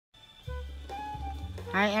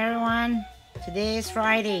Hi everyone, today is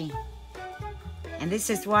Friday and this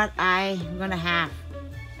is what I'm gonna have.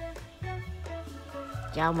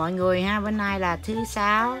 Chào mọi người ha, bữa nay là thứ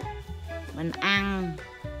Sáu. Mình ăn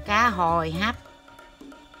cá hồi hấp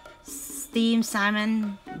steamed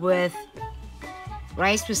salmon with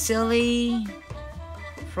rice fusilli,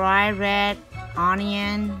 fried red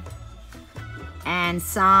onion and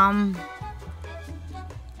some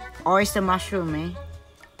oyster mushroom ấy.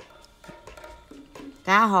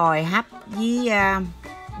 Cá hồi hấp với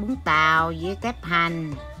bún tàu với tép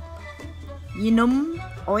hành với núm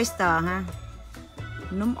oyster ha.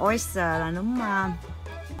 Núm oyster là núm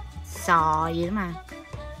sò gì đó mà.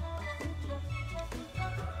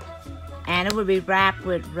 And it will be wrapped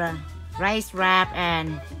with rice wrap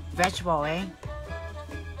and vegetable ấy.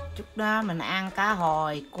 Chút đó mình ăn cá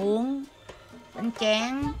hồi cuốn, bánh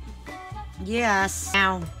tráng với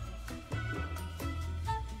xào.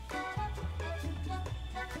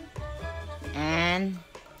 And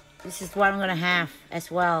this is what I'm gonna have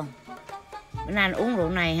as well. Bữa nay uống rượu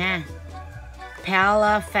này ha.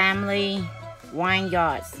 Pella Family Wine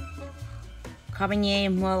Yards.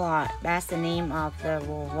 Cabernet Merlot. That's the name of the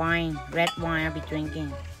wine, red wine I'll be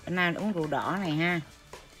drinking. Bữa nay uống rượu đỏ này ha.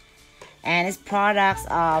 And it's products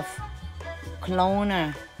of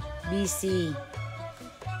Kelowna, BC.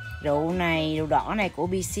 Rượu đỏ này của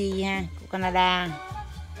BC ha, của Canada.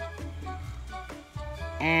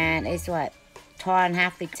 And it's what?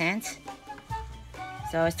 12.5%.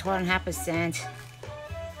 So it's 12.5%.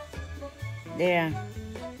 There.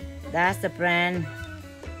 That's the brand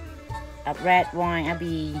of red wine I'll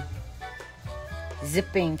be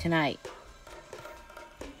zipping tonight.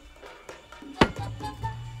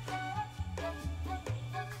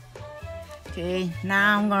 Okay,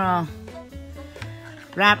 now I'm gonna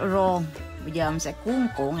wrap a roll. Bây giờ mình sẽ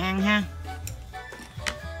cuốn ăn ha.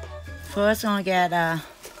 First I'm gonna get a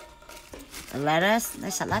lettuce.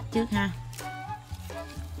 Lấy salad trước ha.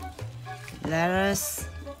 Lettuce.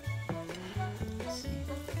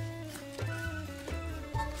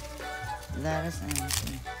 Lettuce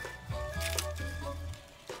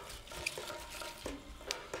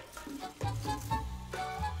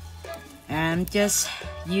and I'm just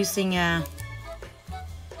using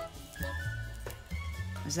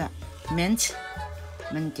what's that? Mint.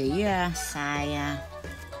 Mình chỉ xài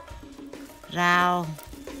rau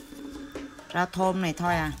thơm này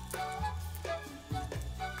thôi à.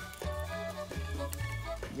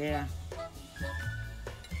 There.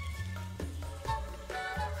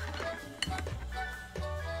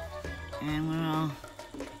 And I'm gonna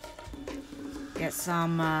get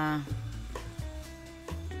some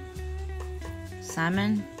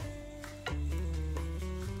salmon.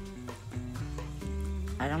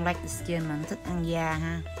 I don't like the skin, mình thích ăn da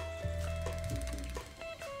ha.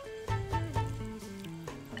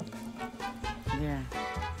 Yeah.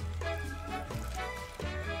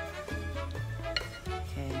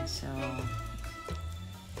 Okay, so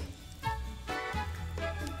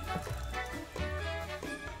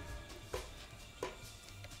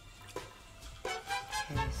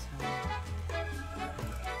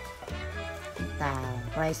tàu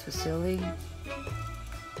rice fusilli.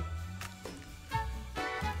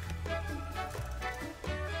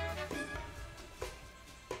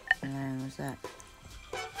 And what's that?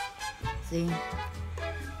 See?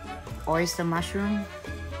 Oyster mushroom.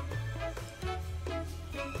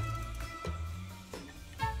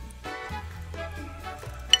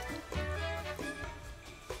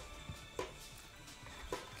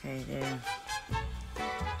 Okay, there.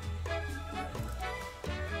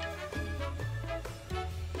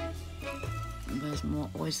 There's more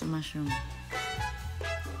oyster mushroom.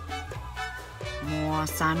 More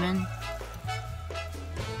salmon.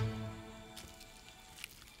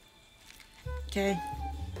 Okay.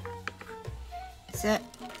 That's it.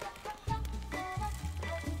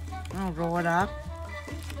 I'll roll it up.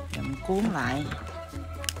 Rồi mình cuốn lại.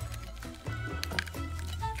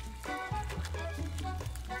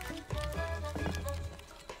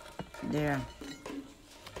 There.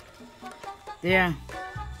 There.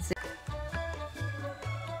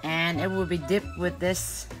 And it will be dipped with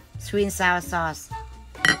this sweet and sour sauce.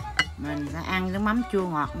 Mình sẽ ăn nước mắm chua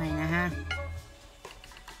ngọt này nè ha.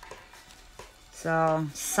 So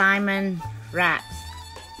salmon wraps,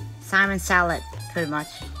 salmon salad, pretty much.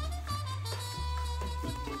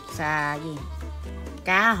 Gì?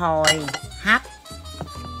 Cá hồi hấp,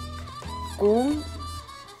 cuốn,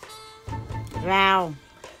 rau,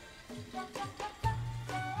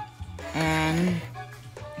 and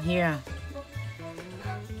here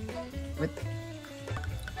with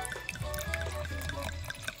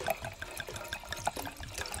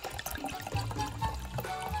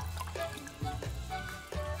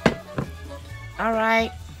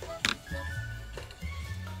Alright.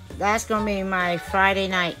 That's gonna be my Friday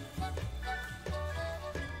night.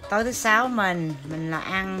 Tối thứ sáu mình là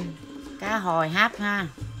ăn cá hồi hấp ha.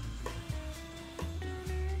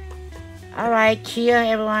 Alright, cheers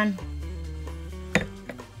everyone.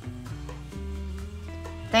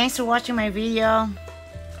 Thanks for watching my video.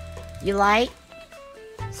 You like,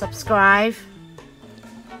 subscribe,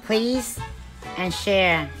 please, and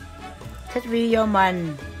share. Thích video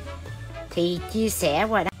mình thì chia sẻ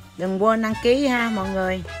và đừng quên đăng ký ha mọi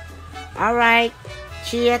người. Alright,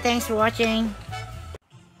 cheers, thanks for watching.